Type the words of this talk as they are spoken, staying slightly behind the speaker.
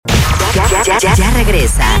Ya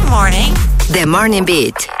regresa. Good morning. The Morning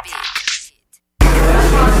Beat.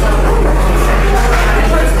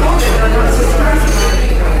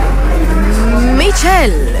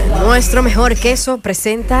 Michelle, nuestro mejor queso,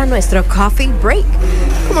 presenta nuestro Coffee Break.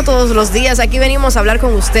 Como todos los días, aquí venimos a hablar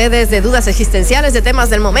con ustedes de dudas existenciales, de temas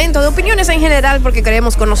del momento, de opiniones en general, porque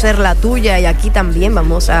queremos conocer la tuya y aquí también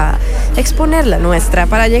vamos a exponer la nuestra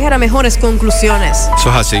para llegar a mejores conclusiones.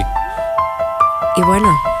 Eso es así. Y bueno,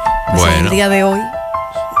 el día de hoy.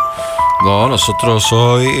 No, nosotros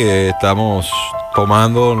hoy estamos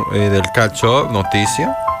tomando del catch-up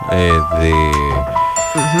noticia de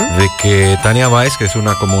que Tania Baez, que es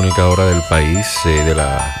una comunicadora del país, de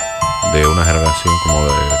una generación como de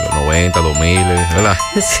los 90, 2000, ¿verdad?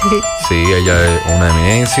 Sí, ella es una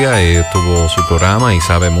eminencia, tuvo su programa y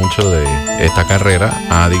sabe mucho de esta carrera.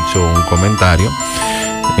 Ha dicho un comentario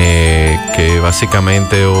que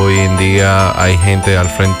básicamente hoy en día hay gente al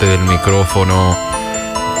frente del micrófono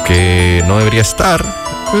que no debería estar,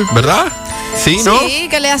 ¿verdad? Sí, ¿no? Sí,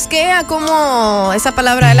 que le asquea como, esa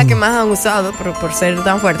palabra es la que más han usado por ser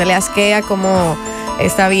tan fuerte, le asquea como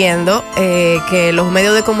está viendo que los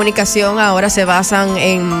medios de comunicación ahora se basan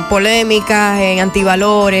en polémicas, en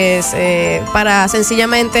antivalores, para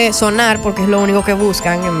sencillamente sonar, porque es lo único que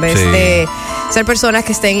buscan, en vez de ser personas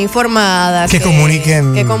que estén informadas. Que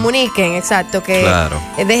comuniquen. Que comuniquen, exacto, que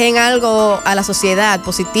dejen algo a la sociedad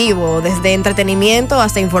positivo, desde entretenimiento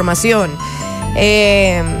hasta información.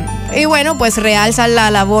 Y bueno, pues realza la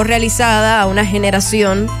labor realizada a una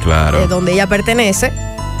generación donde ella pertenece,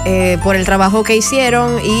 por el trabajo que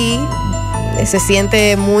hicieron, y se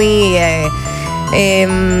siente muy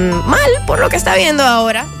mal por lo que está viendo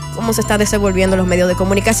ahora, cómo se está desenvolviendo los medios de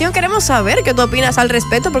comunicación. Queremos saber qué tú opinas al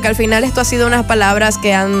respecto, porque al final esto ha sido unas palabras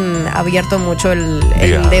que han abierto mucho el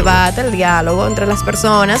debate, el diálogo entre las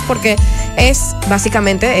personas, porque es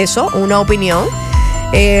básicamente eso, una opinión.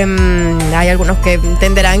 Hay algunos que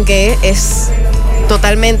entenderán que es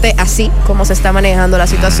totalmente así como se está manejando la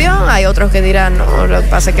situación. Hay otros que dirán, no, lo que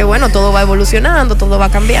pasa es que bueno, todo va evolucionando, todo va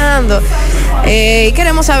cambiando. Y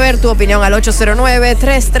queremos saber tu opinión al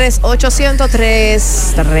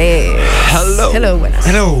 809-338-1033. Hello, buenas.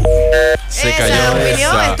 Hello. Se cayó esa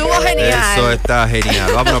opinión esa. Estuvo genial. Eso está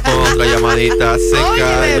genial. Vámonos con otra llamadita. Se cayó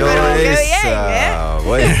pero qué esa. bien,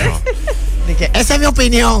 Bueno. Esa es mi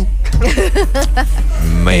opinión.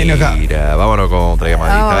 Mira, vámonos con otra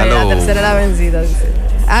llamadita. La tercera la vencida.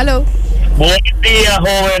 Aló. Buen día,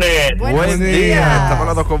 jóvenes. Buen día. Estamos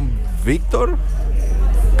hablando con Víctor.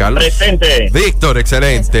 Carlos. Presente. Víctor,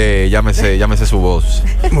 excelente. Llámese su voz.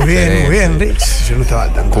 Muy bien, Rich. Yo no estaba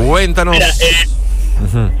al tanto. Cuéntanos. Mira,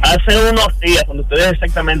 hace unos días, cuando ustedes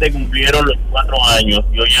exactamente cumplieron los 4 años,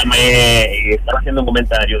 yo llamé y estaba haciendo un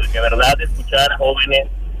comentario de que, verdad, escuchar a jóvenes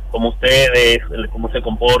como ustedes, cómo se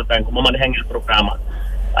comportan, cómo manejan el programa,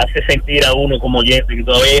 hace sentir a uno como oyente que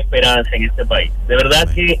todavía hay esperanza en este país. De verdad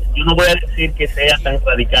que yo no voy a decir que sea tan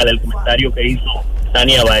radical el comentario que hizo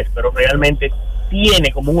Tania Baez, pero realmente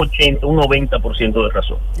tiene como un 80, un 90% de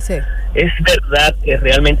razón. Sí. Es verdad que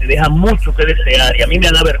realmente deja mucho que desear, y a mí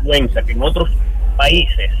me da vergüenza que en otros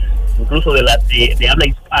países, incluso de habla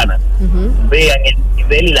hispana, vean el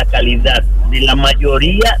nivel y la calidad de la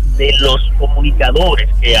mayoría de los comunicadores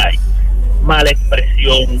que hay. Mala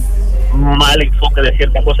expresión, mal enfoque de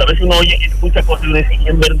ciertas cosas. A veces uno escucha cosas y dice,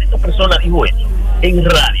 en verdad esta persona dijo eso en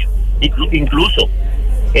radio, incluso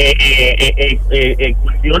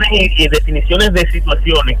cuestiones y definiciones de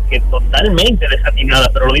situaciones que totalmente desatinadas,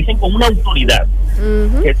 pero lo dicen con una autoridad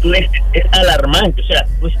que tú es alarmante. O sea,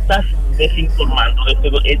 tú estás desinformando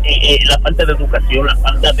la falta de educación, la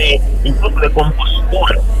falta de incluso de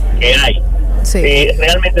compostura que hay.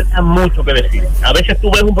 Realmente da mucho que decir. A veces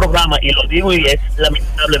tú ves un programa, y lo digo y es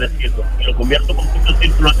lamentable decirlo, y lo convierto con todo el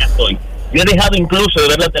círculo que estoy. Yo he dejado incluso de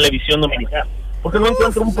ver la televisión dominicana porque no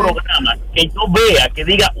encuentro un programa que yo vea que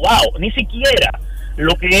diga, wow, ni siquiera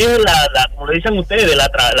lo que es como le dicen ustedes,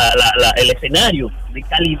 el escenario de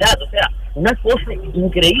calidad. O sea, una cosa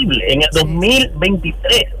increíble en el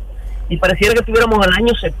 2023, y pareciera que estuviéramos en el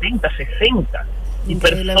año 70, 60, y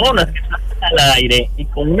personas que están al aire y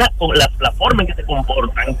con la forma en que se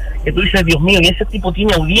comportan, que tú dices, Dios mío, y ese tipo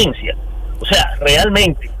tiene audiencia. O sea,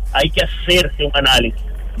 realmente hay que hacerse un análisis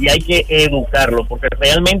y hay que educarlo, porque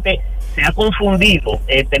realmente se ha confundido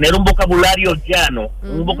tener un vocabulario llano,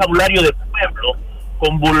 un vocabulario de pueblo,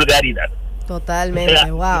 con vulgaridad. Totalmente, o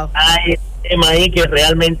sea, wow. Hay tema ahí que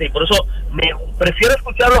realmente, por eso prefiero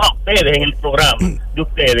escucharlos a ustedes en el programa de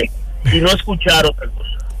ustedes y no escuchar otra cosa.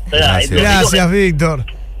 O sea, gracias, Víctor.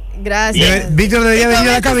 Gracias. Víctor debería venir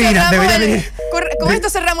a la cabina. con esto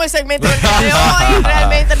cerramos el segmento del día de hoy.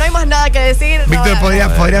 Realmente no hay más nada que decir. Víctor, podría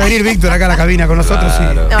venir Víctor acá a la cabina con nosotros.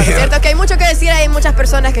 Claro. No, es cierto que hay mucho que decir. Hay muchas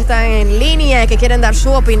personas que están en línea y que quieren dar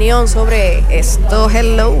su opinión sobre esto.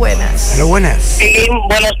 Hello, buenas. Hello, buenas. Sí,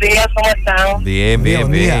 buenos días, ¿cómo están?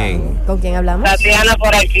 Bien. ¿Con quién hablamos? Tatiana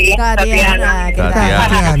por aquí. Tatiana, ¿qué tal?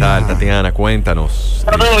 Tatiana, ¿qué tal? Tatiana, cuéntanos.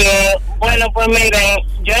 Todo bien. Bueno, pues miren,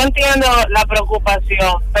 yo entiendo la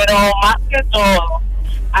preocupación, pero más que todo,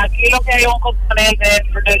 aquí lo que hay un componente de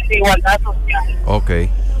desigualdad social. Ok.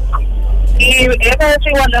 Y esa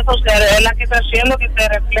desigualdad social es la que está haciendo que se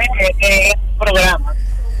refleje en este programa.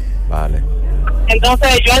 Vale.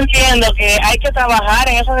 Entonces yo entiendo que hay que trabajar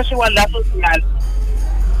en esa desigualdad social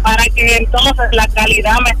para que entonces la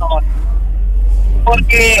calidad mejore.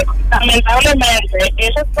 Porque lamentablemente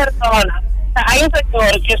esas personas, o sea, hay un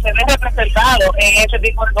sector que se ve representado en ese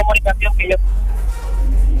tipo de comunicación que yo.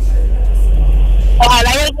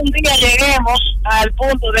 Ojalá y algún día lleguemos al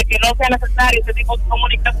punto de que no sea necesario ese tipo de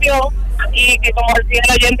comunicación y que, como decía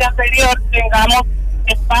el oyente anterior, tengamos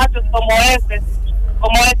espacios como este,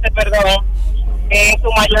 en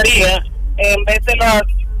su mayoría, en vez de las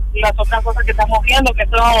otras cosas que estamos viendo que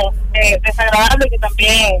son desagradables y que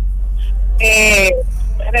también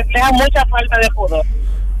reflejan mucha falta de pudor.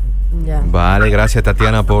 Ya. Vale, gracias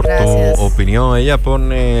Tatiana por tu opinión. Ella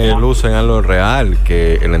pone luz en algo real,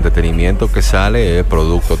 que el entretenimiento que sale es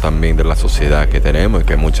producto también de la sociedad que tenemos y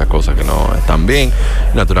que hay muchas cosas que no están bien.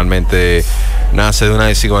 Naturalmente nace de una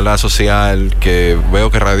desigualdad social que veo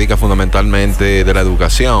que radica fundamentalmente de la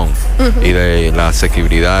educación y de la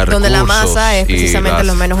asequibilidad de donde recursos. La masa es precisamente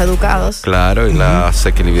los menos educados. Claro, y la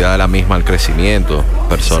asequibilidad de la misma al crecimiento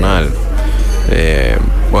personal. Sí.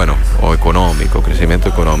 Bueno, o económico, crecimiento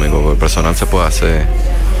económico. El personal se puede hacer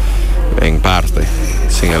en parte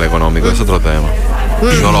sin el económico, es otro tema.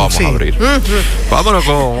 No lo vamos a abrir. Vámonos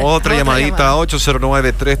con otra llamadita,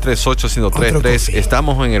 809-338-1033.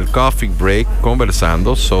 Estamos en el coffee break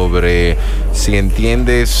conversando sobre si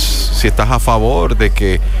entiendes, si estás a favor de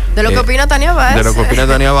que... De lo que opina Tania Baez. De lo que opina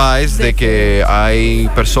Tania Baez, de que hay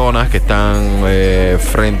personas que están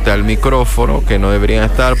frente al micrófono que no deberían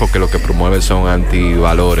estar porque lo que promueven son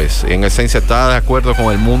antivalores. En esencia, ¿está de acuerdo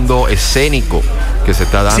con el mundo escénico que se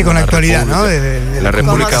está dando? Sí, con la actualidad, ¿no? De la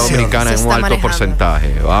República Dominicana en un alto porcentaje.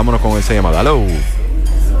 Vámonos con esa llamada. Aló.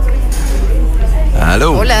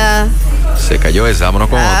 Hola. Se cayó esa, vámonos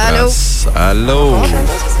con otras. Aló. Se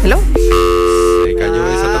cayó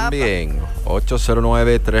esa también.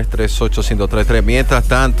 809-338-1033. Mientras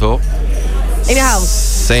tanto,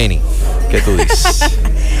 Zeny, ¿qué tú dices?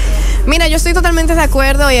 Mira, yo estoy totalmente de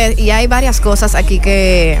acuerdo y hay varias cosas aquí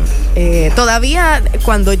que todavía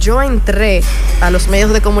cuando yo entré a los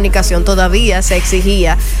medios de comunicación todavía se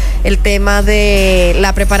exigía el tema de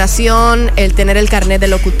la preparación, el tener el carnet de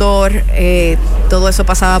locutor, todo eso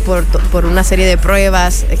pasaba por una serie de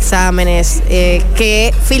pruebas, exámenes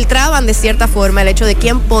que filtraban de cierta forma el hecho de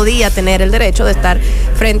quién podía tener el derecho de estar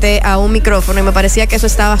frente a un micrófono y me parecía que eso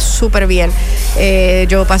estaba súper bien.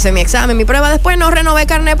 Yo pasé mi examen, mi prueba, después no renové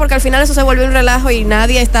carnet porque al final eso se volvió un relajo y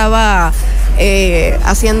nadie estaba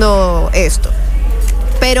haciendo esto.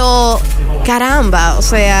 Pero caramba, o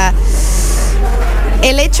sea,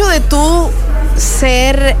 el hecho de tú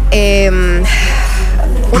ser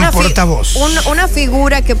una portavoz, una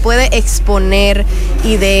figura que puede exponer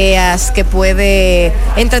ideas, que puede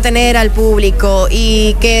entretener al público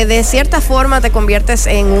y que de cierta forma te conviertes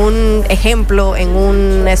en un ejemplo, en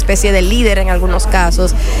una especie de líder en algunos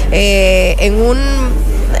casos, en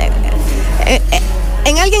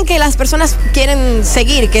alguien que las personas quieren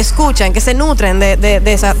seguir, que escuchan, que se nutren de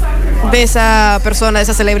esa persona, de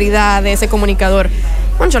esa celebridad, de ese comunicador.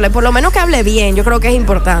 Cónchale, por lo menos que hable bien, yo creo que es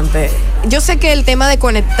importante. Yo sé que el tema de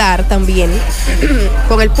conectar también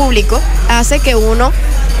con el público hace que uno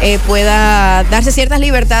pueda darse ciertas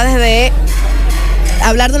libertades de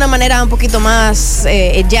hablar de una manera un poquito más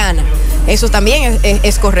llana. Eso también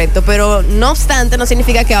es correcto, pero no obstante no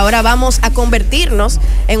significa que ahora vamos a convertirnos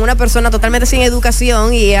en una persona totalmente sin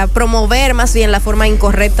educación y a promover más bien la forma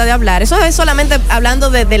incorrecta de hablar. Eso es solamente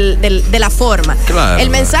hablando de la forma. Claro,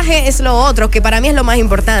 el mensaje es lo otro, que para mí es lo más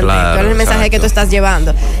importante. Claro, ¿cuál es el mensaje que tú estás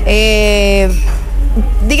llevando?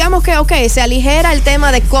 Digamos que se aligera el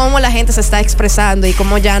tema de cómo la gente se está expresando y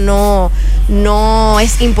cómo ya no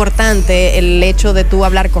es importante el hecho de tú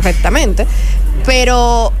hablar correctamente,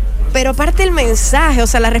 pero parte del mensaje, o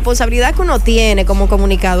sea, la responsabilidad que uno tiene como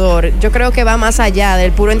comunicador, yo creo que va más allá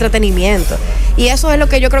del puro entretenimiento. Y eso es lo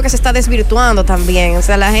que yo creo que se está desvirtuando también. O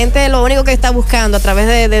sea, la gente lo único que está buscando a través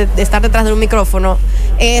de estar detrás de un micrófono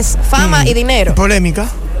es fama y dinero. Polémica,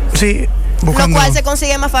 sí. Buscando. Lo cual se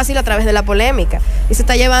consigue más fácil a través de la polémica. Y se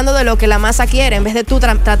está llevando de lo que la masa quiere, en vez de tú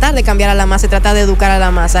tratar de cambiar a la masa y tratar de educar a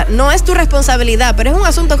la masa. No es tu responsabilidad, pero es un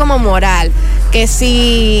asunto como moral, que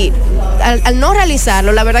si al no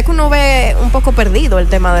realizarlo, la verdad que uno ve un poco perdido el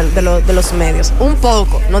tema de los medios. Un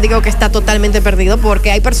poco. No digo que está totalmente perdido,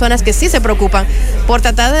 porque hay personas que sí se preocupan por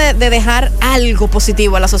tratar de dejar algo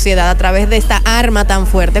positivo a la sociedad a través de esta arma tan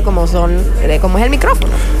fuerte como es el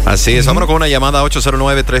micrófono. Así es, vámonos con una llamada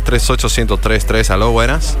 809-338-1033. Aló,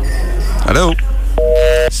 buenas. Aló.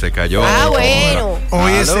 Se cayó. Bueno.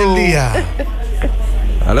 Hoy es el día.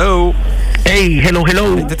 Aló. Hey, hello.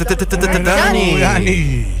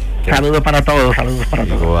 Dani. Saludos para todos.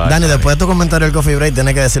 Dani, después de tu comentario del coffee break,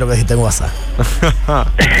 tienes que decir lo que dijiste en WhatsApp.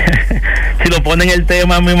 Si lo ponen el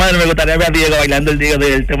tema, mi madre, me gustaría ver a Diego bailando el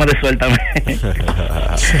tema de Suéltame.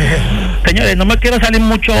 Señores, no me quiero salir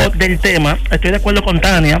mucho del tema. Estoy de acuerdo con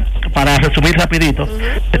Tania, para resumir rapidito.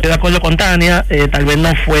 Estoy de acuerdo con Tania, tal vez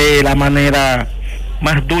no fue la manera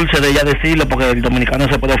más dulce de ella decirlo, porque el dominicano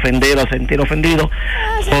se puede ofender o sentir ofendido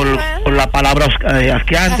por la palabra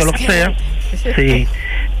asqueante o lo que sea. Sí,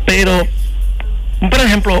 pero por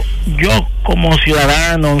ejemplo, yo como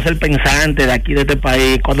ciudadano, un ser pensante de aquí, de este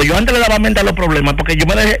país, cuando yo antes le daba mente a los problemas, porque yo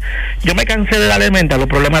me cansé de darle mente a los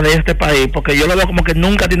problemas de este país, porque yo lo veo como que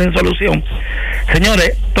nunca tienen solución.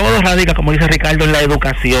 Señores, todo radica, como dice Ricardo, en la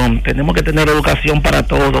educación. Tenemos que tener educación para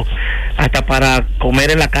todo, hasta para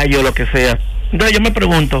comer en la calle o lo que sea. Entonces yo me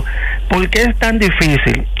pregunto, ¿por qué es tan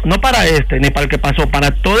difícil, no para ni para el que pasó,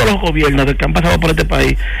 para todos los gobiernos que han pasado por este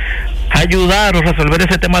país, ayudar o resolver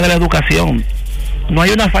ese tema de la educación? No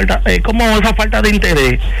hay una falta, como esa falta de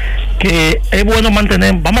interés, que es bueno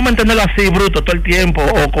vamos a mantenerlo así, bruto, todo el tiempo,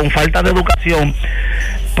 o con falta de educación,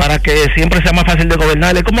 para que siempre sea más fácil de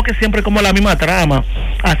gobernar. Es como que siempre como la misma trama.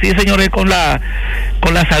 Así, señores, con la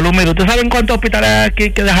salud. Mire, ¿ustedes saben cuántos hospitales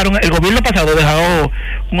aquí que dejaron? El gobierno pasado dejó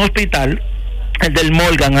un hospital, el del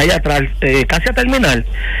Morgan, allá atrás, casi a terminar,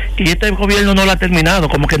 y este gobierno no lo ha terminado,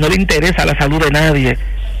 como que no le interesa la salud de nadie.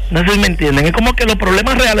 No sé si me entienden, es como que los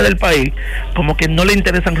problemas reales del país, como que no le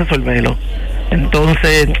interesan resolverlos.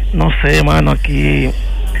 Entonces, no sé, mano, aquí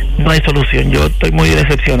no hay solución. Yo estoy muy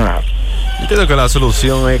decepcionado. Entiendo que la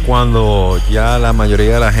solución es cuando ya la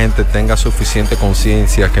mayoría de la gente tenga suficiente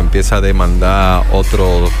conciencia, que empieza a demandar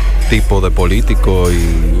otro tipo de político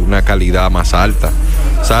y una calidad más alta,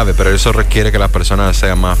 ¿sabe? Pero eso requiere que las personas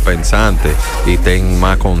sean más pensantes y estén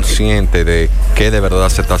más conscientes de qué de verdad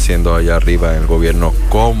se está haciendo allá arriba en el gobierno,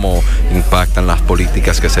 cómo impactan las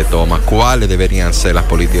políticas que se toman, cuáles deberían ser las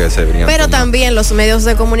políticas que se deberían tomar. Pero también los medios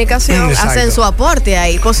de comunicación hacen su aporte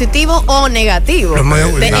ahí, positivo o negativo.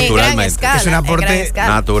 Naturalmente. Es un aporte.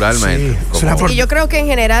 Naturalmente. Sí, y yo creo que en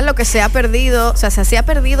general lo que se ha perdido, o sea, se ha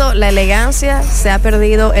perdido la elegancia, se ha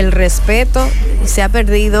perdido el respeto, se ha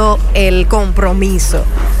perdido el compromiso.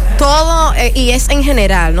 Todo, y es en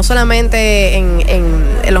general, no solamente en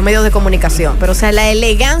los medios de comunicación, pero o sea, la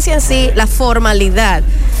elegancia en sí, la formalidad,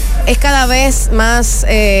 es cada vez más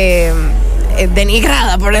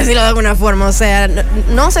denigrada, por decirlo de alguna forma. O sea,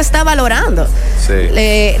 no se está valorando. Sí.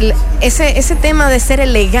 Ese tema de ser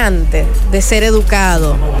elegante, de ser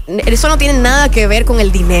educado, eso no tiene nada que ver con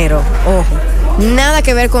el dinero, ojo. Nada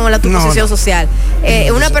que ver con tu posición social.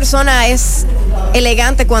 Una persona es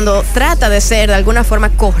elegante cuando trata de ser de alguna forma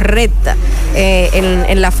correcta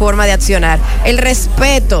en la forma de accionar. El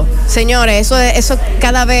respeto, señores, eso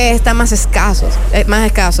cada vez está más escaso.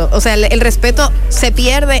 O sea, el respeto se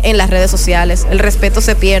pierde en las redes sociales, el respeto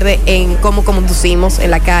se pierde en cómo conducimos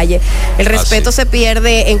en la calle, el respeto se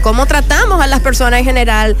pierde en cómo tratamos a las personas en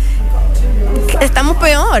general. Estamos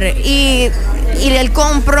peor y el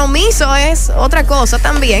compromiso es otra cosa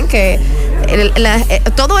también, que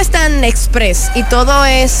todo es tan express y todo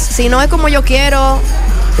es, si no es como yo quiero,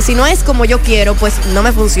 pues no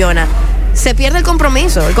me funciona. Se pierde el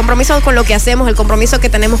compromiso con lo que hacemos, el compromiso que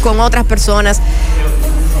tenemos con otras personas.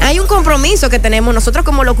 Hay un compromiso que tenemos nosotros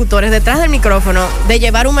como locutores detrás del micrófono de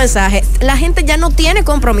llevar un mensaje. La gente ya no tiene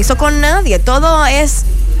compromiso con nadie, todo es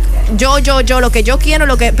yo, lo que yo quiero,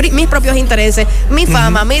 mis propios intereses, mi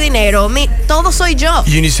fama, mi dinero, todo soy yo.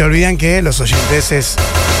 Y ni se olvidan que los oyentes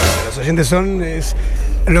son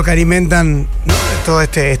lo que alimentan, ¿no?, todo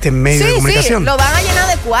este medio de comunicación. Sí, lo van a llenar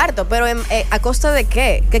de cuarto, pero ¿a costa de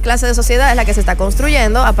qué? ¿Qué clase de sociedad es la que se está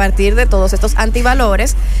construyendo a partir de todos estos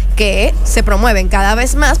antivalores que se promueven cada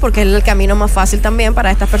vez más, porque es el camino más fácil también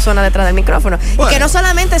para estas personas detrás del micrófono? Bueno. Y que no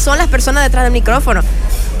solamente son las personas detrás del micrófono,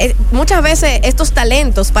 muchas veces estos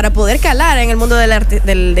talentos para poder calar en el mundo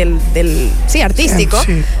artístico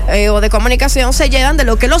o de comunicación se llevan de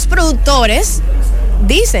lo que los productores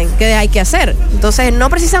dicen que hay que hacer. Entonces, no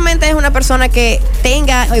precisamente es una persona que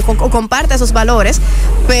tenga o comparte esos valores,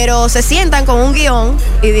 pero se sientan con un guión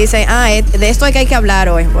y dicen, de esto hay que hablar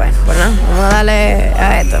hoy. Bueno, pues no, vamos a darle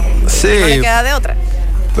a esto. Sí, no le queda de otra.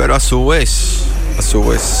 Pero a su vez,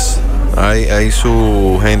 hay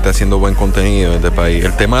su gente haciendo buen contenido en este país.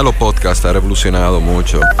 El tema de los podcasts ha revolucionado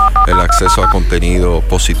mucho el acceso a contenido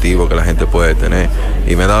positivo que la gente puede tener.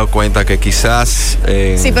 Y me he dado cuenta que quizás...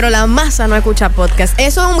 Sí, pero la masa no escucha podcast.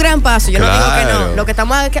 Eso es un gran paso. Yo no digo que no. Lo que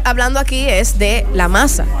estamos hablando aquí es de la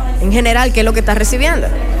masa. En general, ¿qué es lo que estás recibiendo?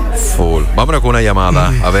 Full. Vámonos con una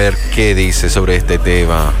llamada a ver qué dice sobre este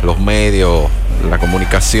tema. Los medios, la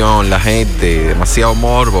comunicación, la gente, demasiado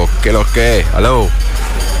morbo. ¿Qué es lo que es? ¿Aló?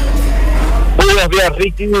 Buenos días,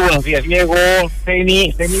 Ricky. Buenos días, Diego.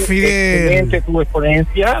 Zeny, excelente tu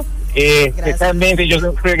exponencia. Especialmente yo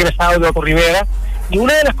soy egresado de Otto Rivera. Y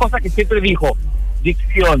una de las cosas que siempre dijo,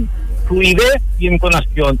 dicción, fluidez y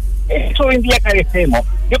entonación. Eso hoy en día carecemos.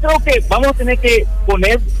 Yo creo que vamos a tener que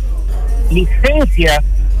poner licencia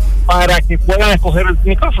para que puedan escoger el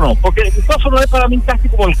micrófono. Porque el micrófono es para mí casi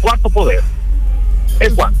como el cuarto poder.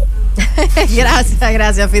 ¿El cuarto?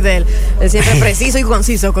 Gracias, Fidel. Él siempre preciso y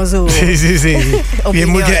conciso con su Sí. Y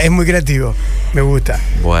es muy creativo. Me gusta.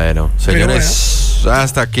 Bueno, señores,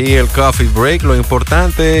 hasta aquí el coffee break. Lo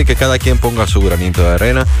importante es que cada quien ponga su granito de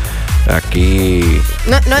arena. Aquí...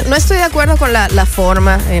 No estoy de acuerdo con la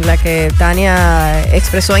forma en la que Tania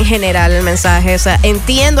expresó en general el mensaje. O sea,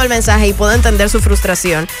 entiendo el mensaje y puedo entender su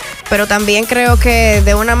frustración, pero también creo que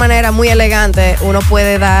de una manera muy elegante uno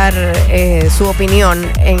puede dar su opinión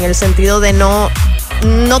en el sentido de no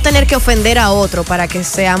tener que ofender a otro para que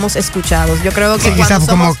seamos escuchados. Yo creo que sí, quizás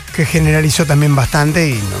como que generalizó también bastante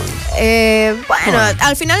y no... bueno,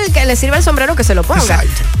 al final el que le sirva el sombrero que se lo ponga.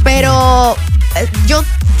 Exacto. Pero yo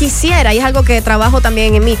quisiera, y es algo que trabajo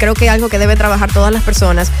también en mí, creo que es algo que deben trabajar todas las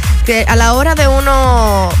personas, que a la hora de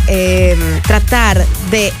uno tratar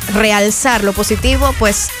de realzar lo positivo,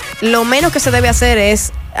 pues lo menos que se debe hacer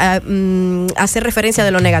es hacer referencia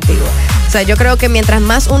de lo negativo. O sea, yo creo que mientras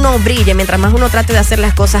más uno brille, mientras más uno trate de hacer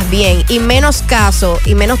las cosas bien y menos caso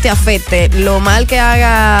y menos te afecte lo mal que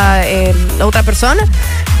haga la otra persona,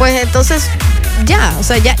 pues entonces ya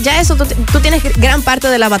eso tú tienes gran parte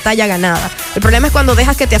de la batalla ganada. El problema es cuando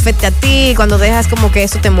dejas que te afecte a ti, cuando dejas como que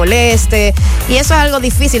eso te moleste, y eso es algo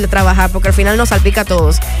difícil de trabajar porque al final nos salpica a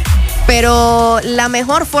todos. Pero la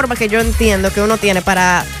mejor forma que yo entiendo que uno tiene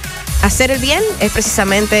para hacer el bien es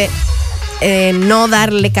precisamente no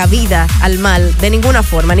darle cabida al mal de ninguna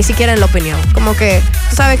forma, ni siquiera en la opinión. Como que,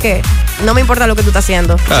 tú sabes que no me importa lo que tú estás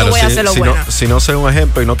haciendo, claro, yo voy a hacer lo bueno. Si no sé un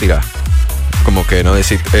ejemplo y no tirar. Como que no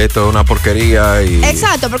decir esto es una porquería y...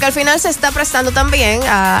 Exacto, porque al final se está prestando también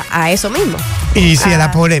a eso mismo. Y sí, a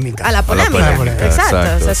la polémica. A la polémica.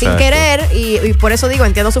 Exacto. O sea, sin querer, y por eso digo,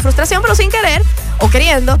 entiendo su frustración, pero sin querer o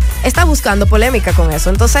queriendo, está buscando polémica con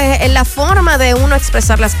eso. Entonces, en la forma de uno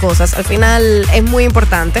expresar las cosas, al final es muy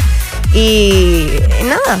importante. Y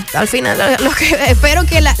nada, al final, lo que espero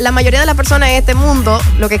que la mayoría de las personas en este mundo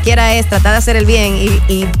lo que quiera es tratar de hacer el bien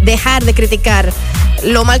y dejar de criticar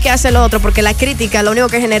lo mal que hace el otro, porque la crítica lo único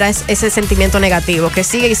que genera es ese sentimiento negativo que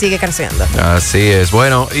sigue y sigue creciendo. Así es.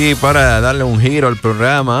 Bueno, y para darle un giro al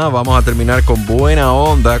programa, vamos a terminar con buena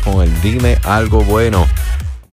onda con el Dime Algo Bueno.